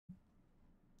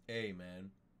Hey,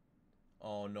 man.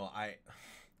 Oh, no. I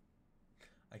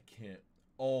can't.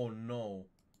 Oh, no.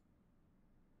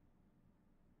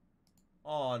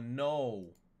 Oh, no.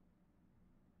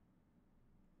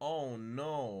 Oh,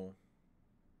 no.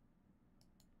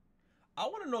 I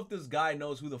want to know if this guy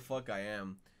knows who the fuck I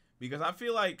am. Because I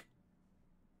feel like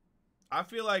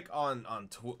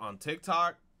on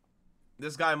TikTok,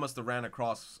 this guy must have ran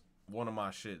across one of my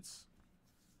shits.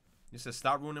 He said,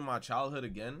 stop ruining my childhood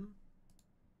again.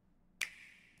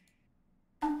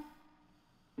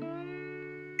 Oh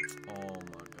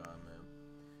my god, man.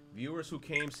 Viewers who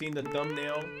came, seen the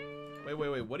thumbnail.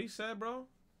 Wait. What he said, bro?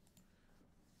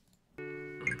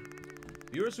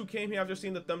 Viewers who came here after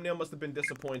seeing the thumbnail must have been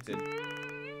disappointed.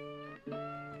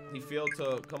 He failed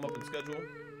to come up in schedule.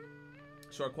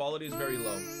 So our quality is very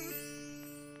low.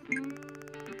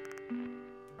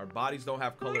 Our bodies don't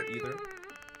have color either.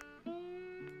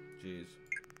 Jeez.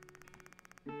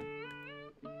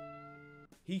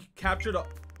 He captured a...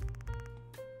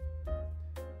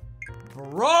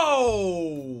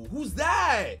 Bro! Who's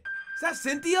that? Is that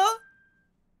Cynthia?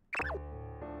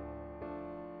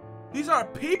 These are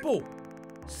people.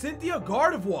 Cynthia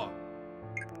Gardevoir.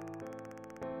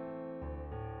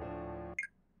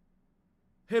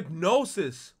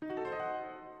 Hypnosis.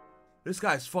 This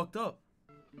guy's fucked up.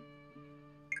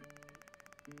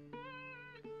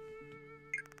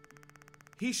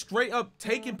 He's straight up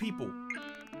taking people.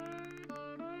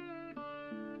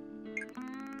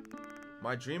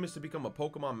 My dream is to become a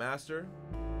Pokemon master.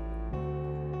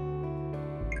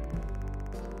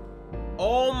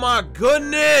 Oh my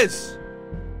goodness!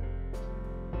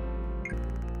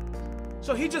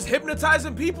 So he just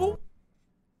hypnotizing people?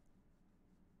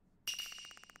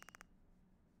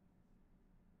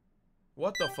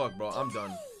 What the fuck, bro? I'm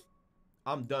done.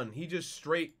 I'm done. He just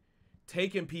straight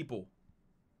taking people.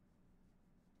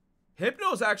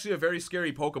 Hypno is actually a very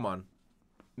scary Pokemon.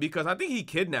 Because I think he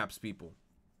kidnaps people.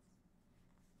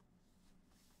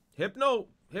 Hypno,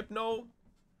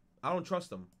 I don't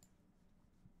trust him.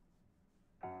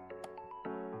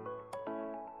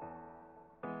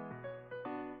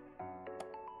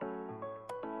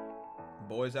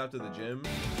 Boys after the gym.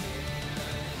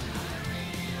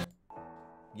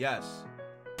 Yes.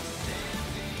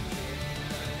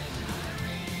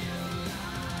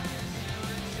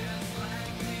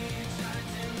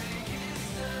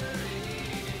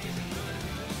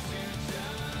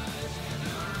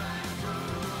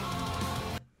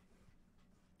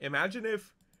 Imagine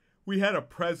if we had a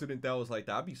president that was like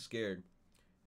that. I'd be scared.